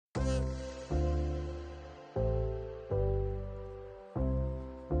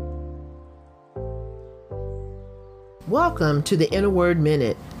Welcome to the Inner Word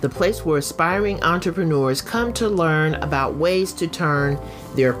Minute, the place where aspiring entrepreneurs come to learn about ways to turn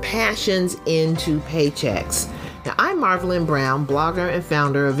their passions into paychecks. Now, I'm Marvelyn Brown, blogger and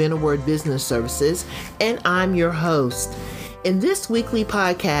founder of Inner Word Business Services, and I'm your host. In this weekly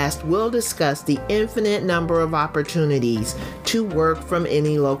podcast, we'll discuss the infinite number of opportunities to work from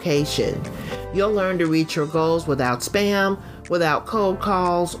any location. You'll learn to reach your goals without spam, without cold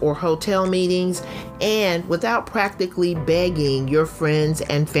calls or hotel meetings, and without practically begging your friends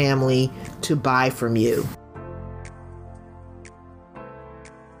and family to buy from you.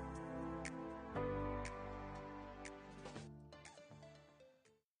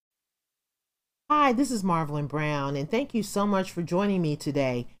 Hi, this is Marvelyn Brown, and thank you so much for joining me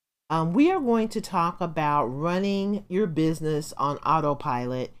today. We are going to talk about running your business on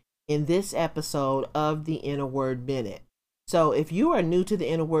autopilot in this episode of the Inner Word Minute. So if you are new to the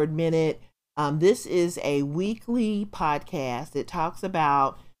Inner Word Minute, this is a weekly podcast that talks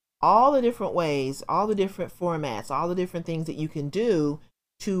about all the different ways, all the different formats, all the different things that you can do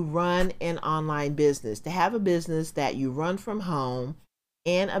to run an online business, to have a business that you run from home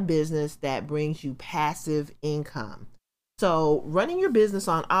and a business that brings you passive income. So running your business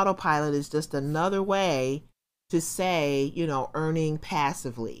on autopilot is just another way to say, earning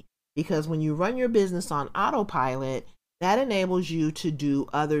passively. Because when you run your business on autopilot, that enables you to do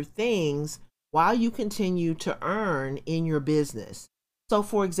other things while you continue to earn in your business. So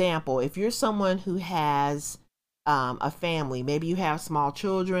for example, if you're someone who has a family, maybe you have small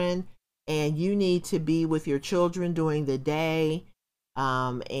children and you need to be with your children during the day,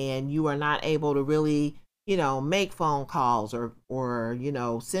 and you are not able to really, make phone calls or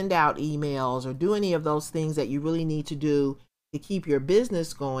send out emails or do any of those things that you really need to do to keep your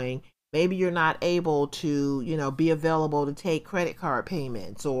business going. Maybe you're not able to, be available to take credit card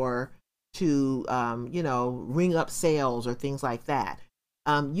payments or to, ring up sales or things like that.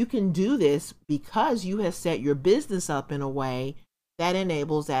 You can do this because you have set your business up in a way that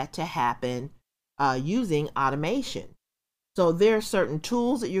enables that to happen using automation. So there are certain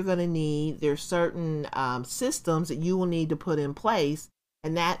tools that you're going to need. There's certain systems that you will need to put in place.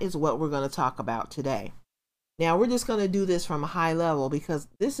 And that is what we're going to talk about today. Now, we're just going to do this from a high level because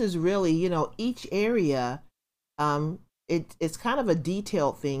this is really, each area, it's kind of a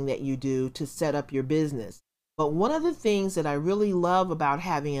detailed thing that you do to set up your business. But one of the things that I really love about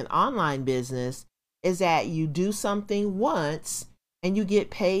having an online business is that you do something once and you get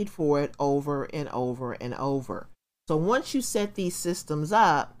paid for it over and over and over. So once you set these systems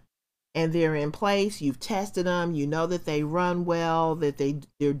up and they're in place, you've tested them, you know that they run well, that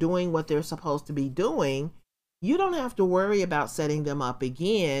they're doing what they're supposed to be doing, you don't have to worry about setting them up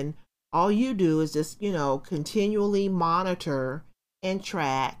again. All you do is just, continually monitor and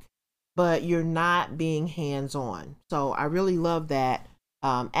track, but you're not being hands-on. So I really love that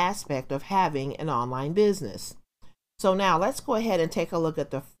aspect of having an online business. So now let's go ahead and take a look at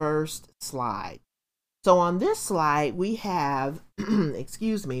the first slide. So on this slide, we have,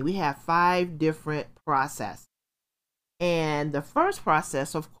 we have 5 different processes. And the first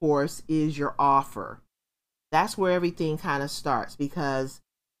process, of course, is your offer. That's where everything kind of starts, because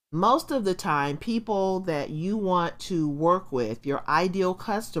most of the time, people that you want to work with, your ideal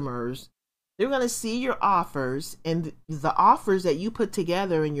customers, they're going to see your offers, and the offers that you put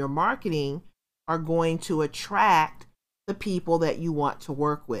together in your marketing are going to attract the people that you want to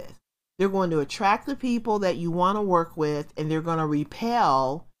work with. They're going to attract the people that you want to work with, and they're going to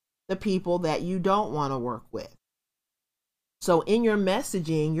repel the people that you don't want to work with. So in your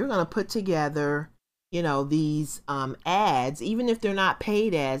messaging, you're going to put together, these ads. Even if they're not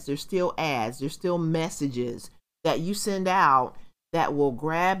paid ads, they're still ads. They're still messages that you send out that will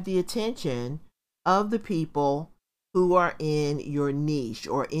grab the attention of the people who are in your niche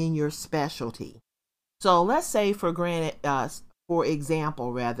or in your specialty. So let's say, for example,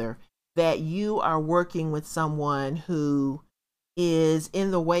 that you are working with someone who is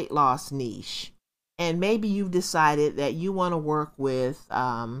in the weight loss niche, and maybe you've decided that you want to work with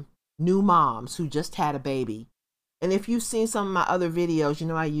new moms who just had a baby. And if you've seen some of my other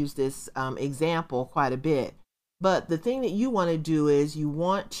videos, I use this example quite a bit. But the thing that you want to do is you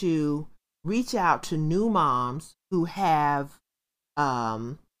want to reach out to new moms who have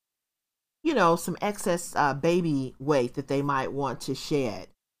some excess baby weight that they might want to shed.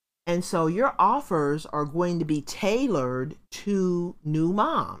 And so your offers are going to be tailored to new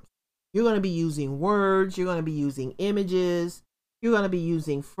moms. You're going to be using words, you're going to be using images, you're going to be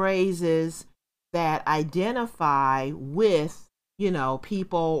using phrases that identify with,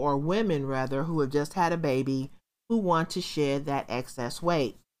 people or women rather who have just had a baby who want to shed that excess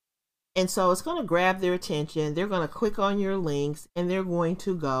weight. And so it's going to grab their attention. They're going to click on your links and they're going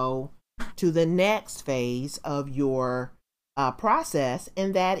to go to the next phase of your process.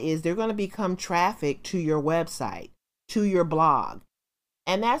 And that is they're going to become traffic to your website, to your blog.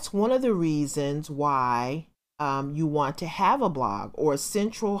 And that's one of the reasons why you want to have a blog or a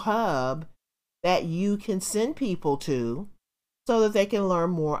central hub that you can send people to so that they can learn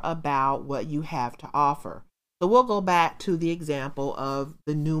more about what you have to offer. So we'll go back to the example of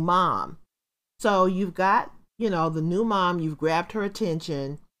the new mom. So you've got, the new mom, you've grabbed her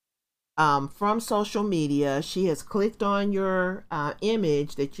attention from social media. She has clicked on your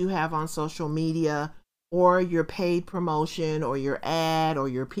image that you have on social media, or your paid promotion, or your ad, or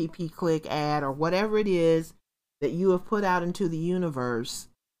your PP-click ad, or whatever it is that you have put out into the universe.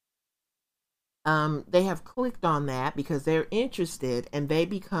 They have clicked on that because they're interested and they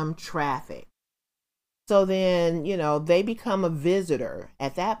become traffic. So then, they become a visitor.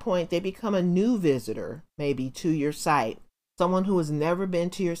 At that point, they become a new visitor, maybe to your site, someone who has never been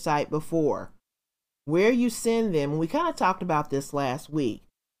to your site before. Where you send them, and we kind of talked about this last week,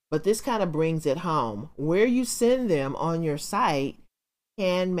 but this kind of brings it home. Where you send them on your site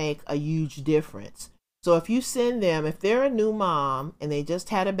can make a huge difference. So if you send them, if they're a new mom and they just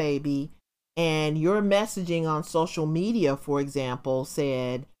had a baby, and your messaging on social media, for example,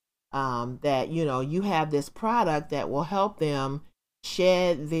 said that, you have this product that will help them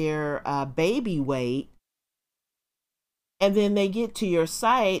shed their baby weight, and then they get to your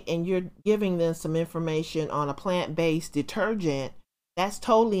site and you're giving them some information on a plant-based detergent, that's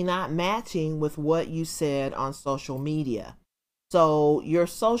totally not matching with what you said on social media. So your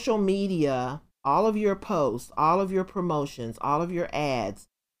social media, all of your posts, all of your promotions, all of your ads,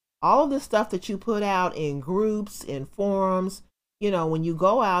 all of the stuff that you put out in groups, in forums, when you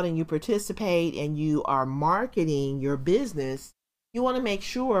go out and you participate and you are marketing your business, you want to make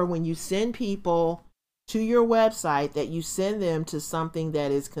sure when you send people to your website that you send them to something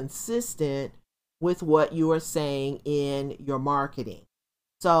that is consistent with what you are saying in your marketing.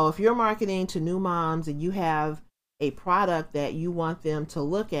 So if you're marketing to new moms and you have a product that you want them to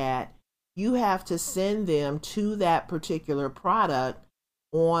look at, you have to send them to that particular product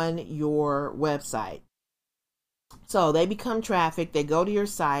on your website. So they become traffic, they go to your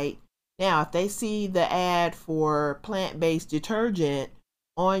site. Now, if they see the ad for plant-based detergent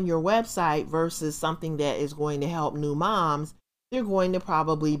on your website versus something that is going to help new moms, they're going to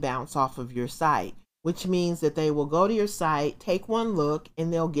probably bounce off of your site, which means that they will go to your site, take one look,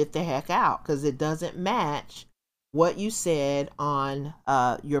 and they'll get the heck out because it doesn't match what you said on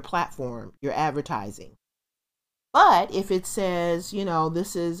your platform, your advertising. But if it says,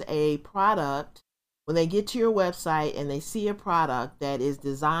 this is a product, when they get to your website and they see a product that is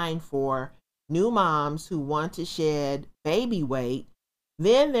designed for new moms who want to shed baby weight,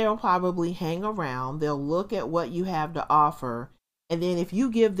 then they'll probably hang around. They'll look at what you have to offer. And then if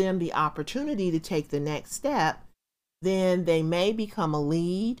you give them the opportunity to take the next step, then they may become a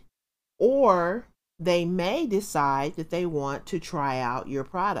lead, or they may decide that they want to try out your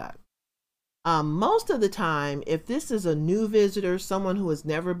product. Most of the time, if this is a new visitor, someone who has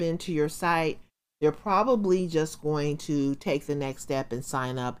never been to your site, they're probably just going to take the next step and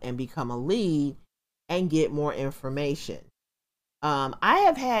sign up and become a lead and get more information. I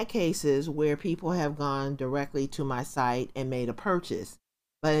have had cases where people have gone directly to my site and made a purchase,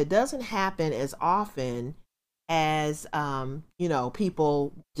 but it doesn't happen as often as,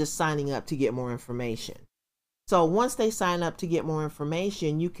 people just signing up to get more information. So once they sign up to get more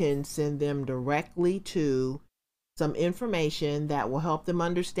information, you can send them directly to some information that will help them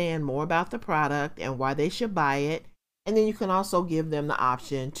understand more about the product and why they should buy it. And then you can also give them the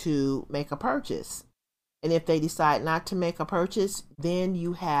option to make a purchase. And if they decide not to make a purchase, then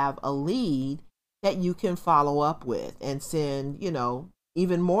you have a lead that you can follow up with and send,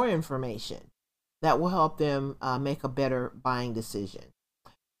 even more information that will help them make a better buying decision.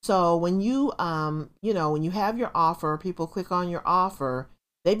 So when you, when you have your offer, people click on your offer,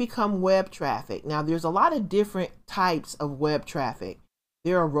 they become web traffic. Now, there's a lot of different types of web traffic.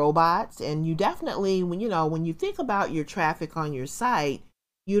 There are robots, and you definitely, when you think about your traffic on your site,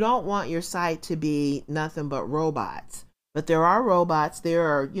 you don't want your site to be nothing but robots. But there are robots. There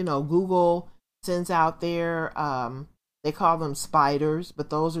are, Google sends out their, they call them spiders,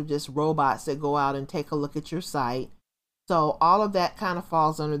 but those are just robots that go out and take a look at your site. So all of that kind of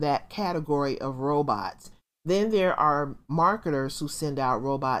falls under that category of robots. Then there are marketers who send out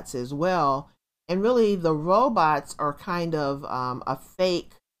robots as well. And really the robots are kind of a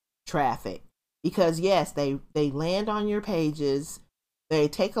fake traffic because yes, they land on your pages, they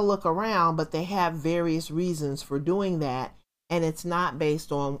take a look around, but they have various reasons for doing that. and it's not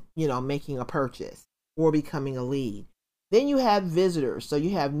based on, making a purchase or becoming a lead. Then you have visitors. So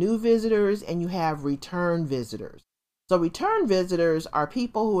you have new visitors and you have return visitors. So return visitors are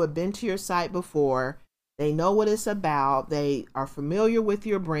people who have been to your site before. They know what it's about. They are familiar with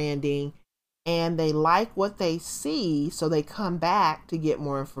your branding and they like what they see. So they come back to get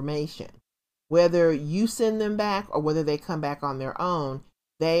more information. Whether you send them back or whether they come back on their own,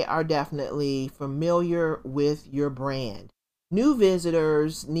 they are definitely familiar with your brand. New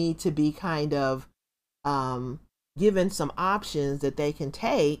visitors need to be kind of given some options that they can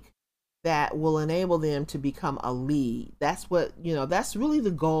take that will enable them to become a lead. That's what, that's really the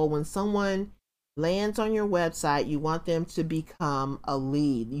goal. When someone lands on your website, you want them to become a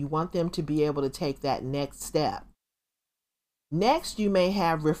lead. You want them to be able to take that next step. Next, you may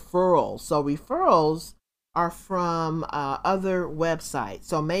have referrals. So referrals are from other websites.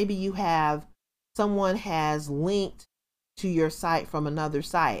 So maybe you have someone has linked to your site from another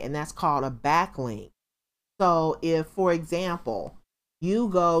site, and that's called a backlink. So if, for example, you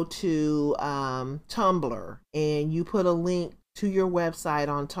go to Tumblr and you put a link to your website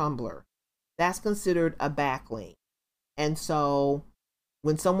on Tumblr, that's considered a backlink. And so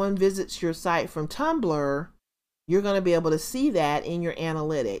when someone visits your site from Tumblr, you're going to be able to see that in your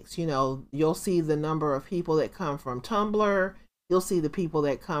analytics. You'll see the number of people that come from Tumblr. You'll see the people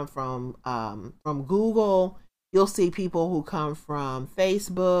that come from Google. You'll see people who come from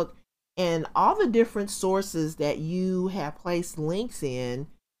Facebook. And all the different sources that you have placed links in,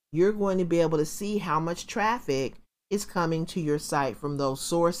 you're going to be able to see how much traffic is coming to your site from those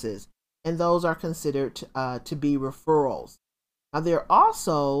sources. And those are considered to be referrals. Now, there's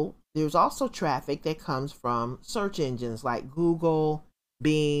also traffic that comes from search engines like Google,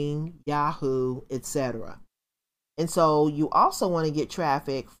 Bing, Yahoo, etc. And so you also want to get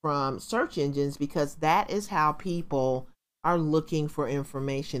traffic from search engines because that is how people are looking for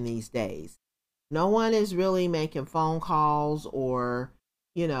information these days. No one is really making phone calls or,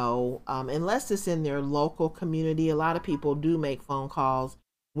 unless it's in their local community. A lot of people do make phone calls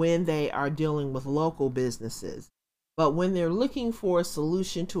when they are dealing with local businesses. But when they're looking for a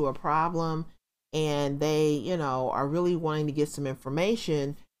solution to a problem and they, are really wanting to get some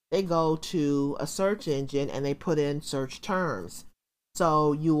information, they go to a search engine and they put in search terms.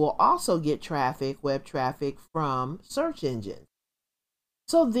 So you will also get traffic, web traffic from search engines.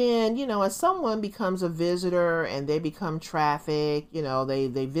 So then, as someone becomes a visitor and they become traffic,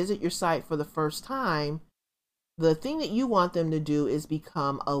 they visit your site for the first time, the thing that you want them to do is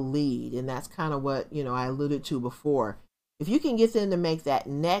become a lead. And that's kind of what, I alluded to before. If you can get them to make that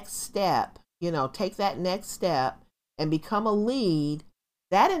next step, take that next step and become a lead,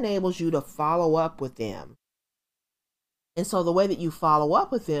 that enables you to follow up with them. And so the way that you follow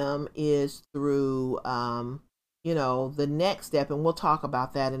up with them is through, the next step. And we'll talk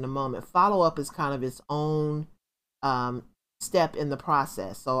about that in a moment. Follow up is kind of its own step in the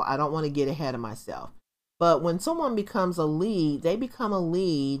process. So I don't want to get ahead of myself. But when someone becomes a lead, they become a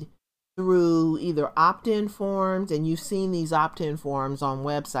lead through either opt-in forms. And you've seen these opt-in forms on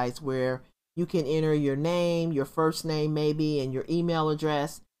websites where you can enter your name, your first name maybe, and your email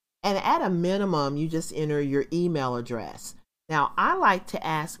address. And at a minimum, you just enter your email address. Now, I like to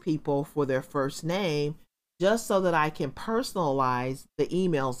ask people for their first name just so that I can personalize the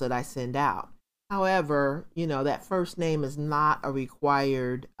emails that I send out. However, that first name is not a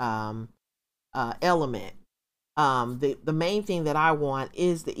required element. The main thing that I want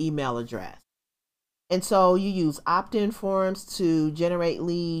is the email address. And so you use opt-in forms to generate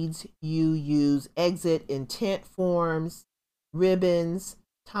leads. You use exit intent forms, ribbons,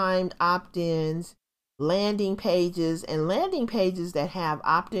 timed opt-ins, landing pages, and landing pages that have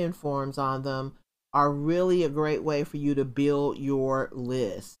opt-in forms on them are really a great way for you to build your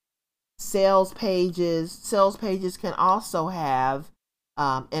list. Sales pages can also have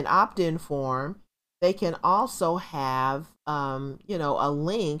an opt-in form. They can also have a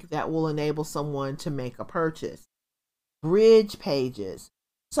link that will enable someone to make a purchase. Bridge pages.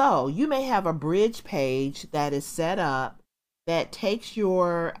 So you may have a bridge page that is set up that takes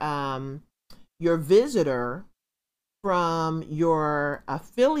your visitor from your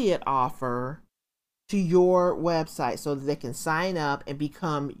affiliate offer to your website so that they can sign up and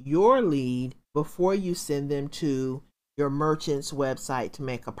become your lead before you send them to your merchant's website to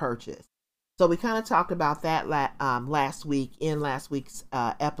make a purchase. So we kind of talked about that last week in last week's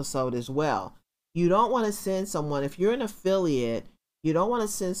episode as well. You don't want to send someone, if you're an affiliate, you don't want to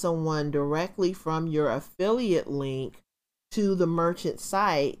send someone directly from your affiliate link to the merchant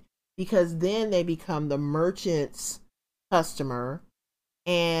site, because then they become the merchant's customer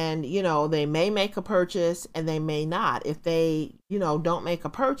And, they may make a purchase and they may not. If they, don't make a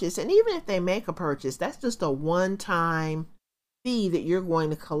purchase, and even if they make a purchase, that's just a one-time fee that you're going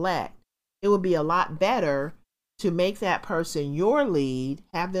to collect. It would be a lot better to make that person your lead,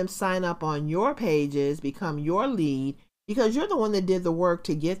 have them sign up on your pages, become your lead, because you're the one that did the work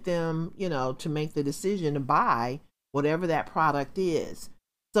to get them, to make the decision to buy whatever that product is.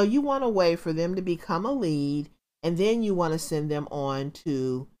 So you want a way for them to become a lead, and then you want to send them on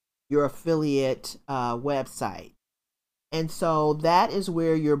to your affiliate website. And so that is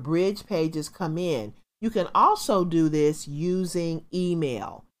where your bridge pages come in. You can also do this using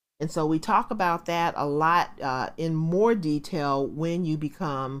email. And so we talk about that a lot in more detail when you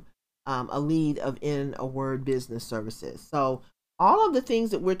become a lead of In a Word Business Services. So all of the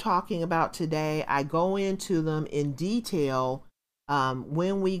things that we're talking about today, I go into them in detail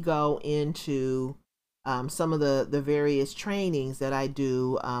when we go into some of the various trainings that I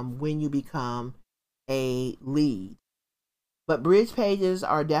do when you become a lead. But bridge pages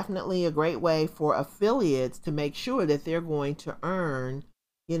are definitely a great way for affiliates to make sure that they're going to earn,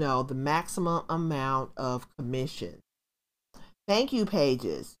 the maximum amount of commission. Thank you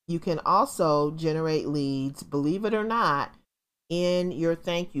pages. You can also generate leads, believe it or not, in your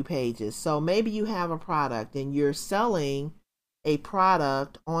thank you pages. So maybe you have a product and you're selling a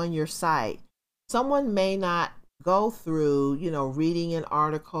product on your site. Someone may not go through, reading an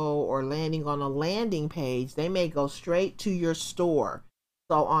article or landing on a landing page. They may go straight to your store.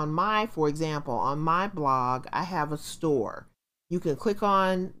 So for example, on my blog, I have a store. You can click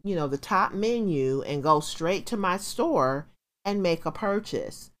on, the top menu and go straight to my store and make a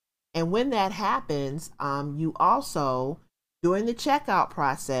purchase. And when that happens, you also, during the checkout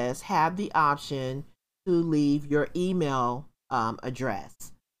process, have the option to leave your email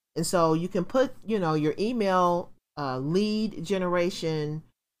address. And so you can put, your email lead generation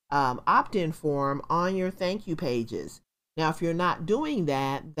opt-in form on your thank you pages. Now, if you're not doing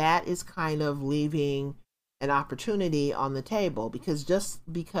that, that is kind of leaving an opportunity on the table, because just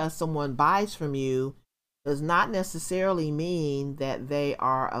because someone buys from you does not necessarily mean that they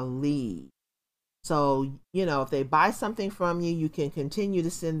are a lead. So, if they buy something from you, you can continue to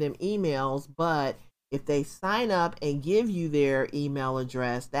send them emails, but if they sign up and give you their email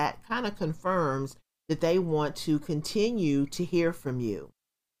address, that kind of confirms that they want to continue to hear from you.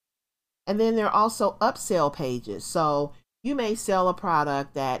 And then there are also upsell pages. So you may sell a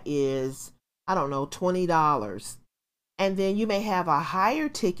product that is, $20. And then you may have a higher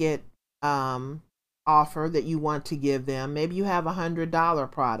ticket offer that you want to give them. Maybe you have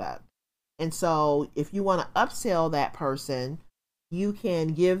 $100 product. And so if you want to upsell that person, you can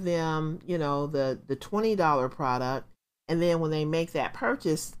give them, the $20 product. And then when they make that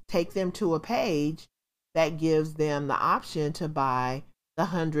purchase, take them to a page that gives them the option to buy the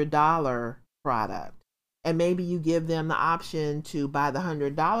 $100 product. And maybe you give them the option to buy the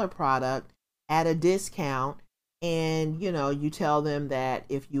 $100 product at a discount. And, you tell them that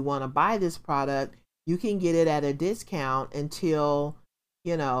if you want to buy this product, you can get it at a discount until,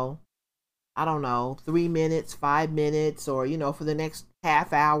 3 minutes, 5 minutes, or, for the next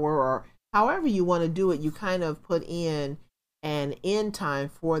half hour, or however you want to do it. You kind of put in an end time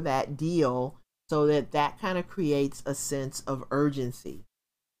for that deal so that kind of creates a sense of urgency.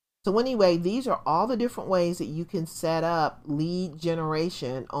 So anyway, these are all the different ways that you can set up lead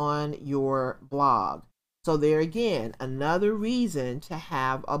generation on your blog. So there again, another reason to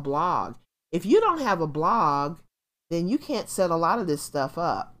have a blog. If you don't have a blog, then you can't set a lot of this stuff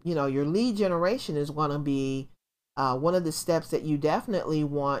up. Your lead generation is going to be one of the steps that you definitely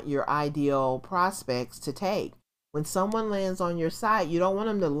want your ideal prospects to take. When someone lands on your site, you don't want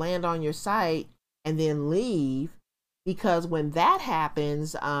them to land on your site and then leave, because when that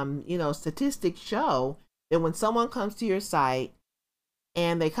happens, statistics show that when someone comes to your site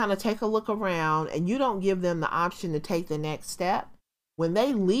and they kind of take a look around and you don't give them the option to take the next step, when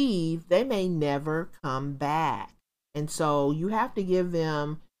they leave, they may never come back. And so you have to give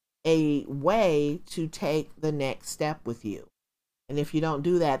them a way to take the next step with you. And if you don't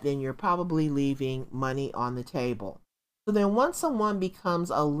do that, then you're probably leaving money on the table. So then once someone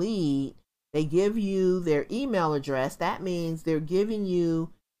becomes a lead, they give you their email address. That means they're giving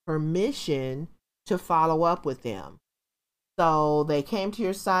you permission to follow up with them. So they came to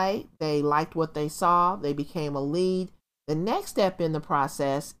your site, they liked what they saw, they became a lead. The next step in the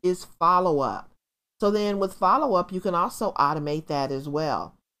process is follow up. So then with follow up, you can also automate that as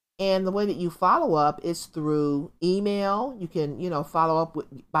well. And the way that you follow up is through email. You can, follow up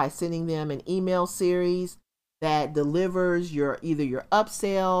by sending them an email series that delivers either your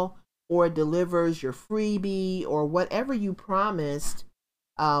upsell or delivers your freebie or whatever you promised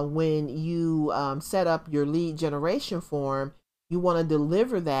when you set up your lead generation form, you want to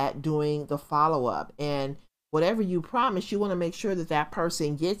deliver that during the follow-up. And whatever you promise, you want to make sure that that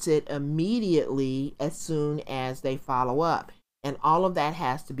person gets it immediately as soon as they follow up. And all of that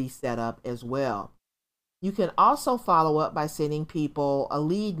has to be set up as well. You can also follow up by sending people a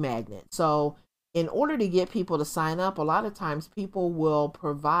lead magnet. So in order to get people to sign up, a lot of times people will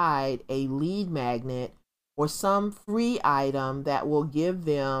provide a lead magnet or some free item that will give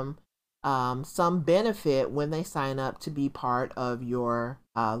them some benefit when they sign up to be part of your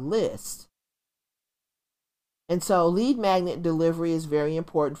list. And so lead magnet delivery is very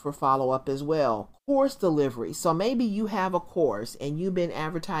important for follow-up as well. Course delivery. So maybe you have a course and you've been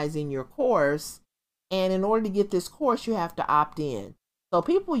advertising your course, and in order to get this course, you have to opt in. So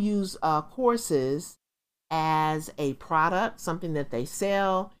people use courses as a product, something that they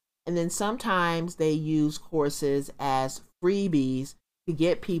sell, and then sometimes they use courses as freebies to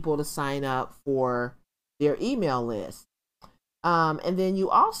get people to sign up for their email list. And then you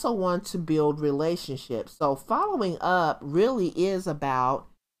also want to build relationships. So following up really is about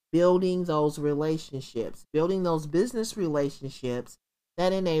building those relationships, building those business relationships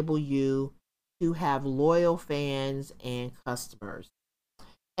that enable you to have loyal fans and customers.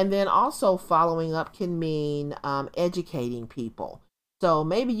 And then also following up can mean educating people. So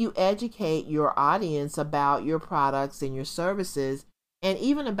maybe you educate your audience about your products and your services, and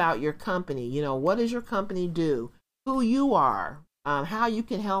even about your company. You know, what does your company do? Who you are, how you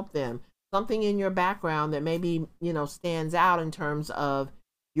can help them, something in your background that maybe, stands out in terms of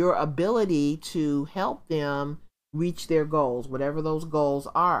your ability to help them reach their goals, whatever those goals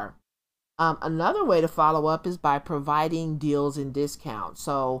are. Another way to follow up is by providing deals and discounts.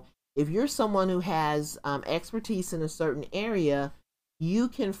 So if you're someone who has expertise in a certain area, you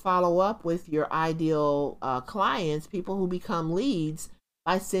can follow up with your ideal clients, people who become leads,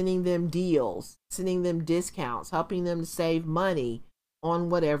 by sending them deals, sending them discounts, helping them to save money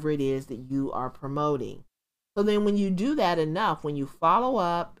on whatever it is that you are promoting. So then when you do that enough, when you follow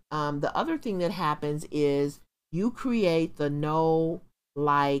up, the other thing that happens is you create the know,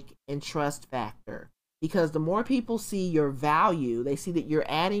 like, and trust factor. Because the more people see your value, they see that you're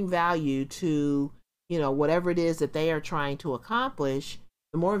adding value to, whatever it is that they are trying to accomplish,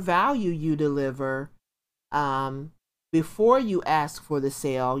 the more value you deliver, before you ask for the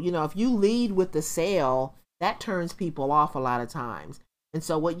sale. If you lead with the sale, that turns people off a lot of times. And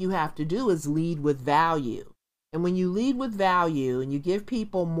so what you have to do is lead with value. And when you lead with value and you give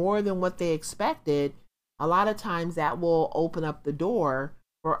people more than what they expected, a lot of times that will open up the door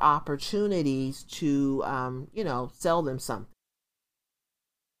for opportunities to, sell them something.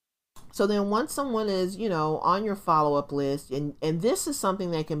 So then once someone is, on your follow-up list, and this is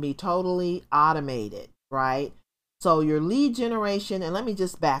something that can be totally automated, right? So your lead generation, and let me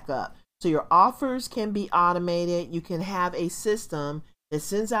just back up. So your offers can be automated. You can have a system that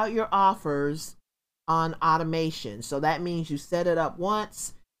sends out your offers on automation. So that means you set it up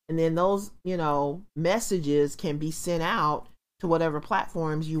once, and then those, messages can be sent out to whatever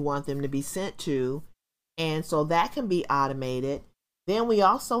platforms you want them to be sent to. And so that can be automated. Then we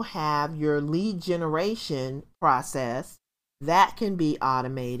also have your lead generation process that can be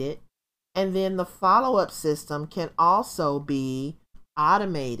automated. And then the follow-up system can also be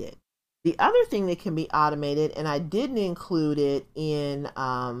automated. The other thing that can be automated, and I didn't include it in,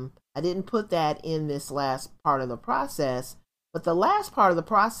 I didn't put that in this last part of the process, but the last part of the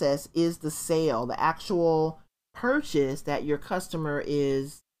process is the sale, the actual purchase that your customer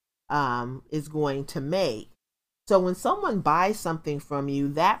is going to make. So when someone buys something from you,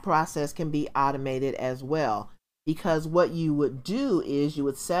 that process can be automated as well. Because what you would do is you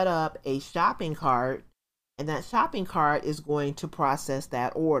would set up a shopping cart, and that shopping cart is going to process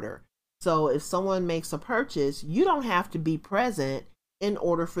that order. So if someone makes a purchase, you don't have to be present in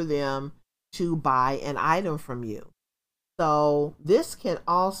order for them to buy an item from you. So this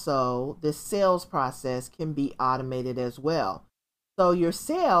sales process can be automated as well. So your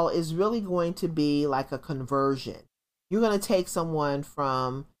sale is really going to be like a conversion. You're going to take someone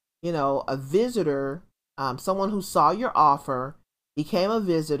from, a visitor, someone who saw your offer, became a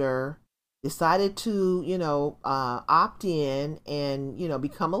visitor, decided to, opt in and,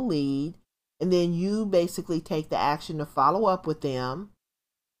 become a lead. And then you basically take the action to follow up with them.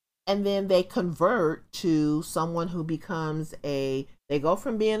 And then they convert to someone who becomes they go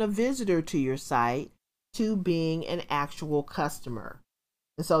from being a visitor to your site to being an actual customer.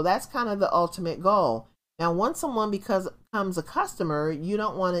 And so that's kind of the ultimate goal. Now, once someone becomes a customer, you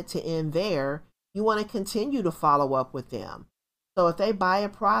don't want it to end there. You want to continue to follow up with them. So if they buy a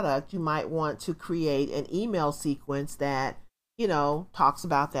product, you might want to create an email sequence that, talks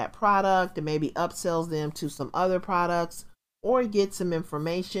about that product and maybe upsells them to some other products, or get some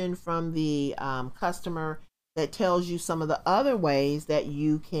information from the customer that tells you some of the other ways that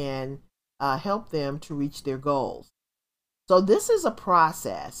you can help them to reach their goals. So this is a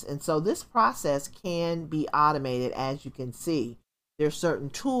process, and so this process can be automated. As you can see, there's certain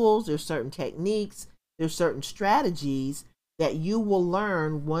tools, there's certain techniques, there's certain strategies that you will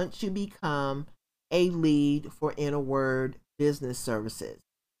learn once you become a lead for In a Word Business Services.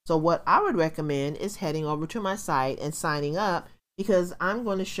 So what I would recommend is heading over to my site and signing up, because I'm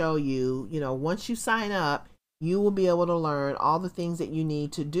going to show you, once you sign up, you will be able to learn all the things that you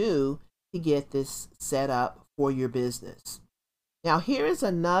need to do to get this set up for your business. Now, here is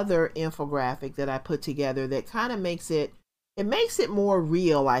another infographic that I put together that kind of makes it more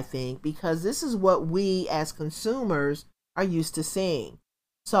real, I think, because this is what we as consumers are used to seeing.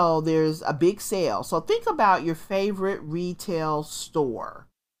 So there's a big sale. So think about your favorite retail store,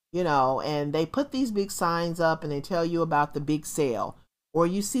 and they put these big signs up and they tell you about the big sale, or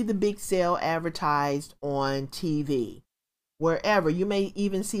you see the big sale advertised on TV. Wherever you may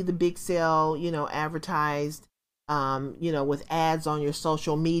even see the big sale, advertised, with ads on your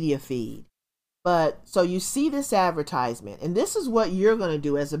social media feed. But so you see this advertisement, and this is what you're going to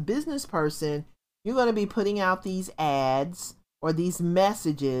do as a business person. You're going to be putting out these ads or these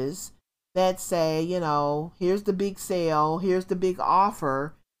messages that say, here's the big sale, here's the big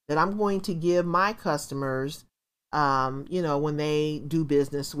offer that I'm going to give my customers, when they do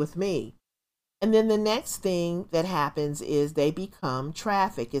business with me. And then the next thing that happens is they become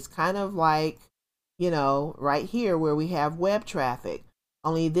traffic. It's kind of like, right here where we have web traffic,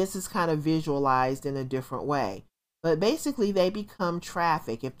 only this is kind of visualized in a different way. But basically they become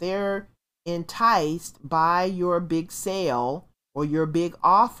traffic. If they're enticed by your big sale or your big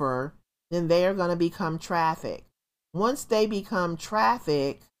offer, then they are going to become traffic. Once they become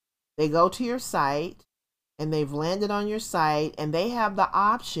traffic, they go to your site and they've landed on your site, and they have the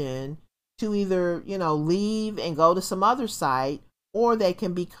option to either, leave and go to some other site, or they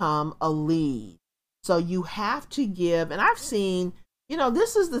can become a lead. So you have to give, and I've seen,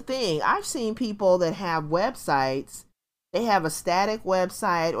 this is the thing. I've seen people that have websites, they have a static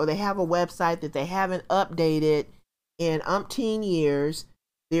website, or they have a website that they haven't updated in umpteen years.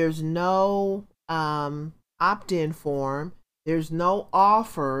 There's no opt-in form. There's no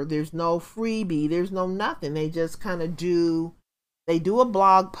offer. There's no freebie. There's no nothing. They just kind of do a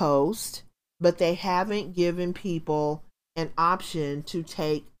blog post, but they haven't given people an option to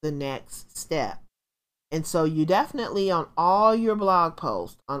take the next step. And so you definitely, on all your blog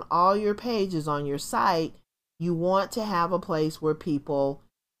posts, on all your pages on your site, you want to have a place where people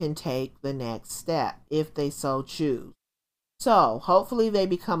can take the next step if they so choose. So hopefully they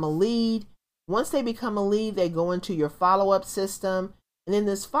become a lead. Once they become a lead, they go into your follow-up system. And in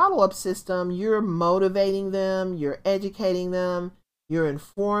this follow-up system, you're motivating them, you're educating them, you're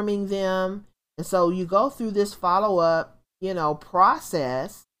informing them. And so you go through this follow-up,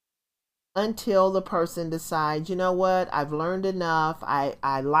 process until the person decides, what, I've learned enough.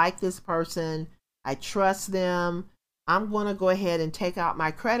 I like this person. I trust them. I'm going to go ahead and take out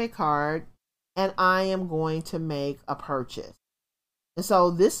my credit card, and I am going to make a purchase. And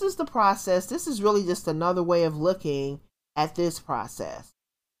so this is the process. This is really just another way of looking at this process.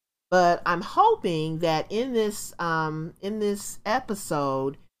 But I'm hoping that in this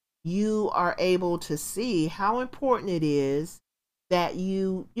episode, you are able to see how important it is that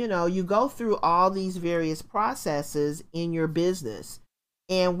you go through all these various processes in your business.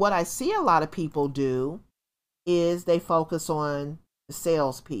 And what I see a lot of people do is they focus on the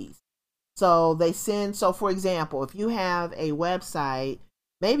sales piece. So for example, if you have a website,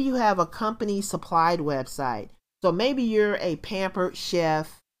 maybe you have a company supplied website. So maybe you're a Pampered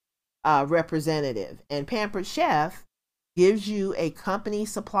Chef representative, and Pampered Chef gives you a company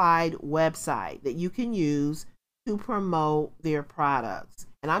supplied website that you can use to promote their products.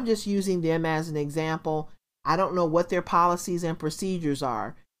 And I'm just using them as an example. I don't know what their policies and procedures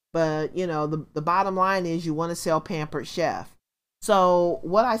are, but the bottom line is you want to sell Pampered Chef. So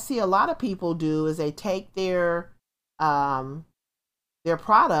what I see a lot of people do is they take their products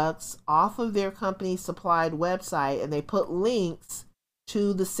off of their company supplied website and they put links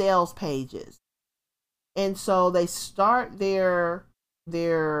to the sales pages. And so they start their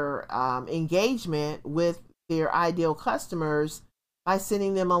engagement with their ideal customers by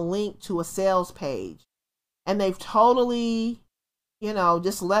sending them a link to a sales page. And they've totally,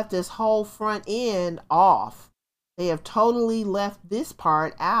 just left this whole front end off. They have totally left this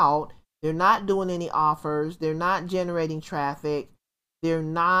part out. They're not doing any offers. They're not generating traffic. they're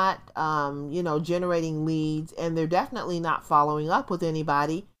not, generating leads, and they're definitely not following up with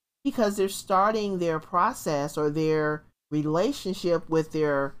anybody because they're starting their process or their relationship with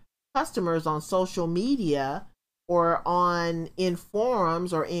their customers on social media or on in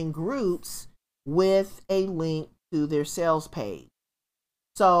forums or in groups with a link to their sales page.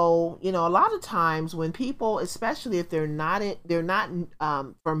 So, a lot of times when people, especially if they're not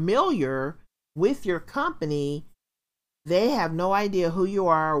familiar with your company, they have no idea who you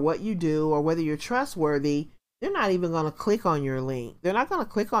are or what you do or whether you're trustworthy. They're not even going to click on your link. They're not going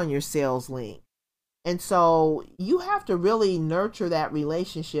to click on your sales link. And so you have to really nurture that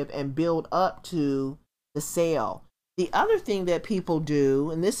relationship and build up to the sale. The other thing that people do,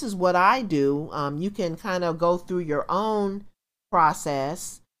 and this is what I do, you can kind of go through your own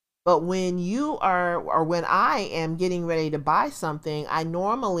process. But when you are, or when I am getting ready to buy something, I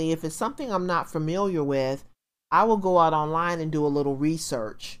normally, if it's something I'm not familiar with, I will go out online and do a little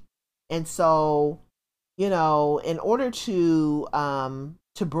research. And so, in order to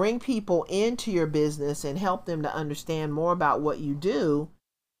bring people into your business and help them to understand more about what you do,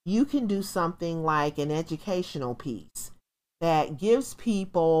 you can do something like an educational piece that gives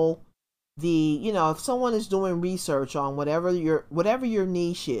people if someone is doing research on whatever your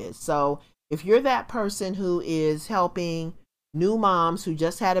niche is. So if you're that person who is helping new moms who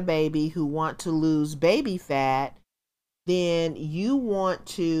just had a baby who want to lose baby fat, then you want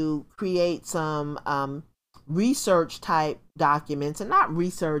to create some research type documents, and not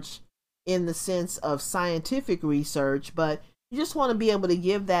research in the sense of scientific research, but you just want to be able to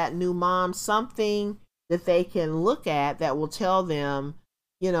give that new mom something that they can look at that will tell them,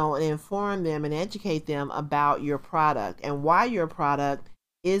 and inform them and educate them about your product and why your product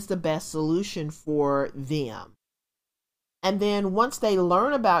is the best solution for them. And then once they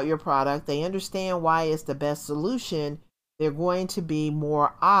learn about your product, they understand why it's the best solution, they're going to be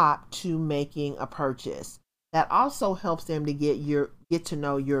more apt to making a purchase. That also helps them to get to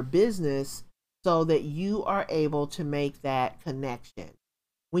know your business so that you are able to make that connection.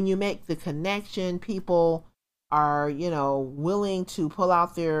 When you make the connection, people are, willing to pull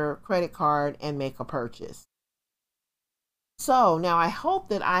out their credit card and make a purchase. So now I hope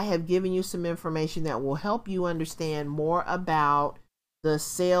that I have given you some information that will help you understand more about the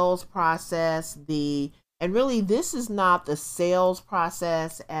sales process, and really this is not the sales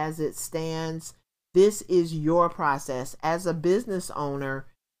process as it stands. This is your process. As a business owner,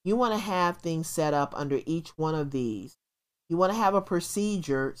 you want to have things set up under each one of these. You want to have a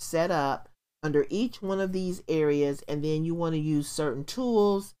procedure set up under each one of these areas, and then you want to use certain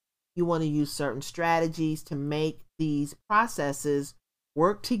tools, you want to use certain strategies to make these processes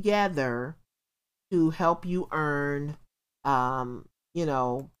work together to help you earn, on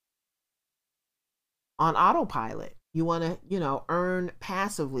autopilot. You want to, earn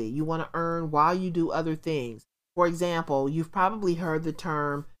passively. You want to earn while you do other things. For example, you've probably heard the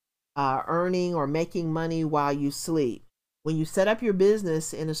term earning or making money while you sleep. When you set up your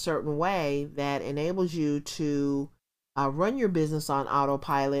business in a certain way that enables you to run your business on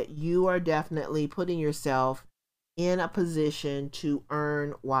autopilot, you are definitely putting yourself in a position to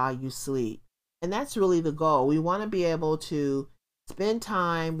earn while you sleep. And that's really the goal. We want to be able to spend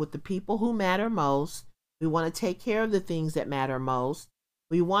time with the people who matter most. We want to take care of the things that matter most.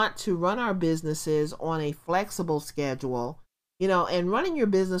 We want to run our businesses on a flexible schedule. And running your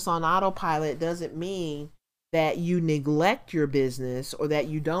business on autopilot doesn't mean that you neglect your business or that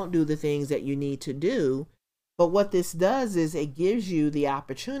you don't do the things that you need to do. But what this does is it gives you the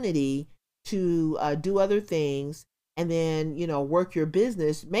opportunity to do other things and then, work your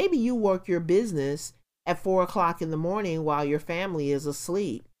business. Maybe you work your business at 4 o'clock in the morning while your family is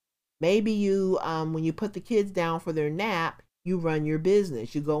asleep. Maybe you, when you put the kids down for their nap, you run your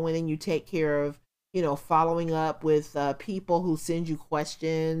business. You go in and you take care of, following up with people who send you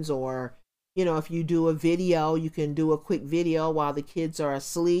questions, or if you do a video, you can do a quick video while the kids are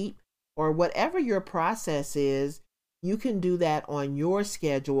asleep, or whatever your process is, you can do that on your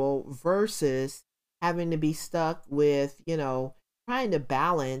schedule versus having to be stuck with, trying to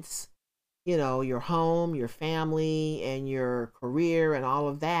balance, your home, your family, and your career and all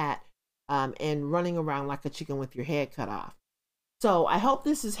of that, and running around like a chicken with your head cut off. So I hope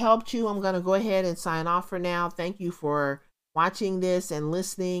this has helped you. I'm going to go ahead and sign off for now. Thank you for watching this and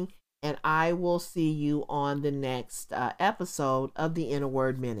listening. And I will see you on the next episode of the Inner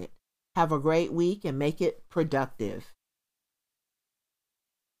Word Minute. Have a great week and make it productive.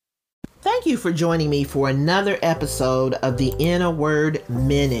 Thank you for joining me for another episode of the In a Word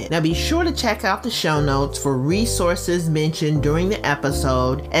Minute. Now be sure to check out the show notes for resources mentioned during the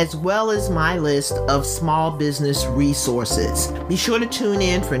episode, as well as my list of small business resources. Be sure to tune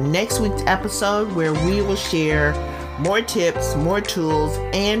in for next week's episode where we will share more tips, more tools,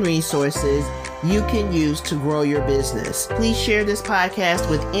 and resources you can use to grow your business. Please share this podcast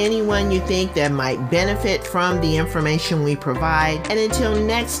with anyone you think that might benefit from the information we provide. And until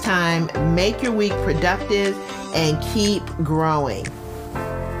next time, make your week productive and keep growing.